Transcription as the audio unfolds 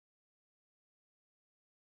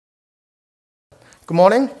Good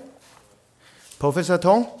morning, Professor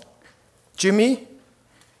Tong, Jimmy,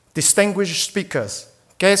 distinguished speakers,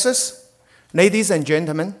 guests, ladies and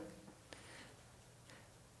gentlemen.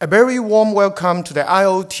 A very warm welcome to the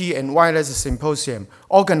IoT and Wireless Symposium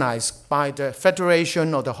organized by the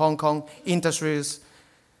Federation of the Hong Kong Industries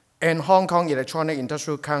and Hong Kong Electronic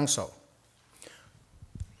Industrial Council.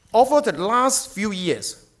 Over the last few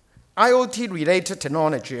years, IoT-related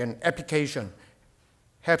technology and application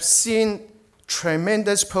have seen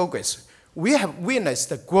tremendous progress. We have witnessed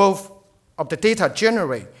the growth of the data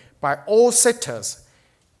generated by all sectors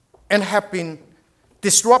and have been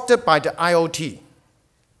disrupted by the IoT.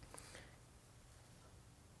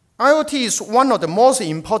 IoT is one of the most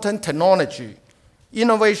important technology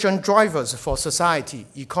innovation drivers for society,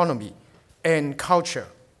 economy, and culture.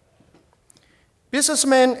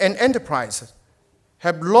 Businessmen and enterprises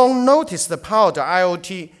have long noticed the power of the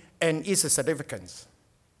IoT and its significance.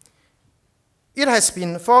 It has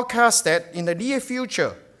been forecast that in the near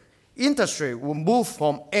future, industry will move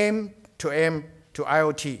from M to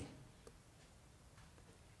IoT.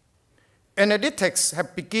 Analytics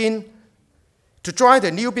have begun to drive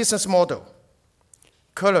the new business model.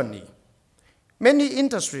 Currently, many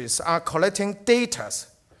industries are collecting data,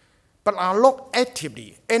 but are not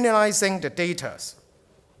actively analyzing the data.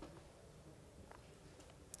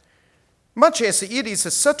 Much as it is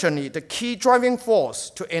certainly the key driving force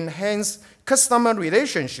to enhance customer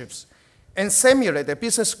relationships and simulate the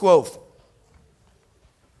business growth,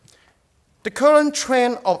 the current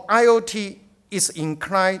trend of IoT is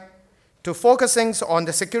inclined to focusing on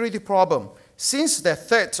the security problem, since the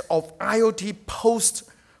threat of IoT posed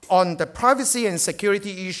on the privacy and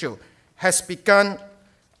security issue has begun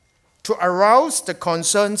to arouse the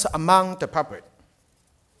concerns among the public.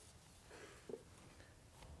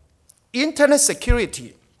 Internet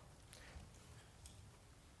security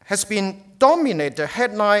has been dominating the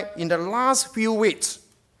headline in the last few weeks.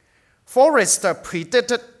 Forrester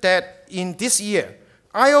predicted that in this year,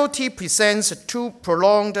 IoT presents two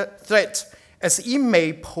prolonged threats as it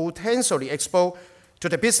may potentially expose to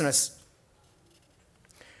the business.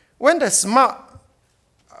 When the smart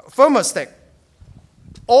thermostat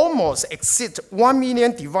almost exceeds 1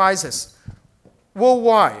 million devices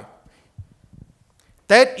worldwide,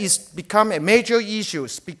 that is become a major issue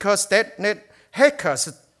because that need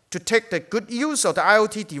hackers to take the good use of the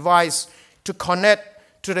IoT device to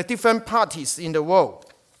connect to the different parties in the world,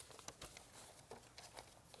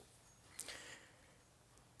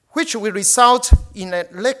 which will result in a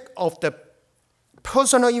lack of the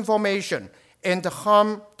personal information and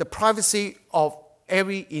harm the privacy of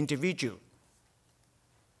every individual.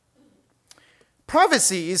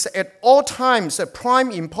 Privacy is at all times a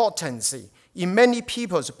prime importance in many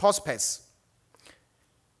people's prospects.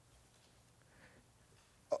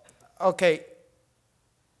 Okay,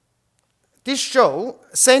 this show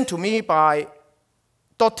sent to me by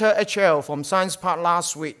Dr. HL from Science Park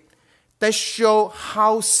last week, that show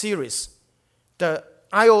how serious the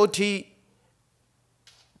IoT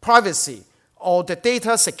privacy or the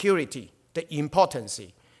data security, the importance.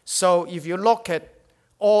 So if you look at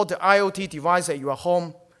all the IoT devices at your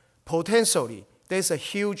home, potentially there's a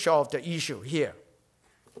huge of the issue here.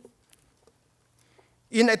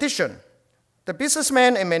 In addition, the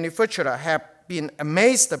businessmen and manufacturers have been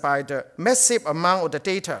amazed by the massive amount of the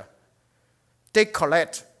data they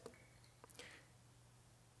collect.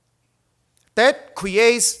 That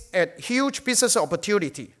creates a huge business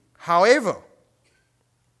opportunity. However,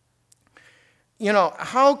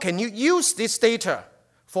 how can you use this data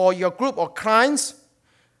for your group of clients,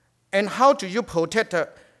 and how do you protect the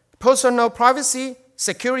personal privacy,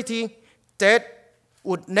 security? That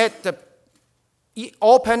would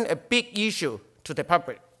open a big issue to the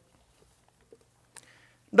public.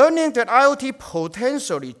 Learning that IoT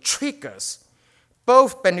potentially triggers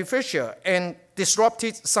both beneficial and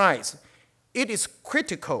disruptive sides, it is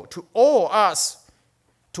critical to all us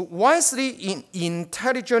to wisely and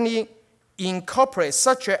intelligently incorporate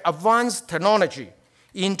such an advanced technology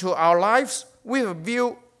into our lives with a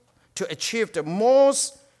view to achieve the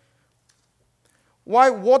most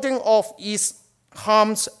while warding off its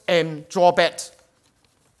harms and drawbacks.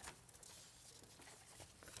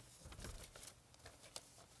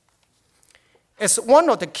 As one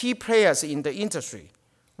of the key players in the industry,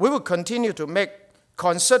 we will continue to make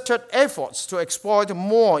concerted efforts to exploit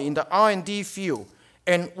more in the R&D field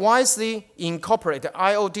and wisely incorporate the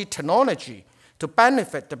IoT technology to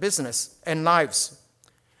benefit the business and lives.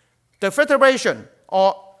 The Federation,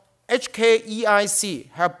 or HKEIC,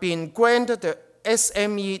 have been granted the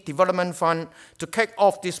SME Development Fund to kick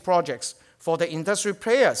off these projects for the industry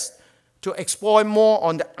players to explore more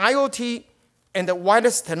on the IoT and the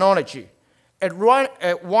wireless technology. A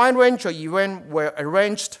wide range of events were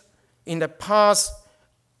arranged in the past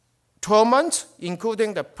 12 months,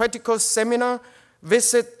 including the practical seminar,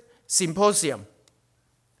 visit, symposium.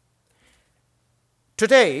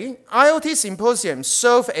 Today, IoT Symposium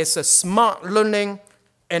serves as a smart learning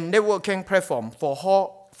and networking platform for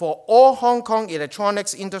all Hong Kong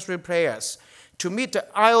electronics industry players to meet the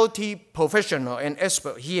IoT professional and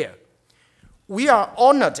expert here. We are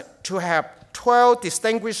honored to have 12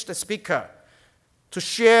 distinguished speakers to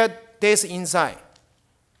share this insight.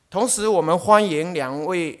 同时，我们欢迎2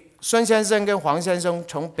位孙先生跟黄先生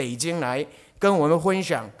从北京来跟我们分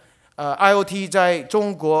享IoT 在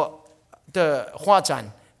中国的发展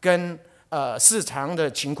跟市场的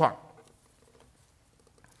情况。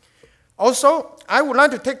Also, I would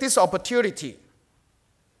like to take this opportunity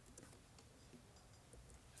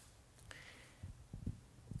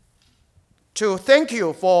to thank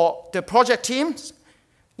you for the project teams.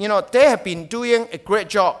 You know, they have been doing a great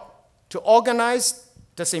job to organize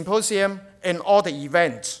the symposium and all the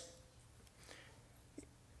events.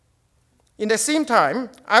 In the same time,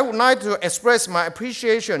 I would like to express my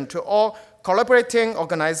appreciation to all collaborating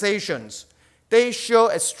organizations. They show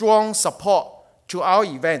a strong support to our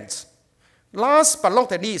events. Last but not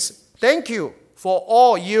the least, thank you for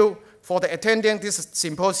all you for attending this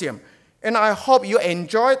symposium. And I hope you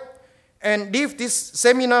enjoyed and leave this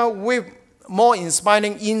seminar with more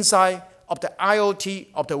inspiring insight of the IoT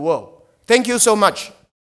of the world. Thank you so much.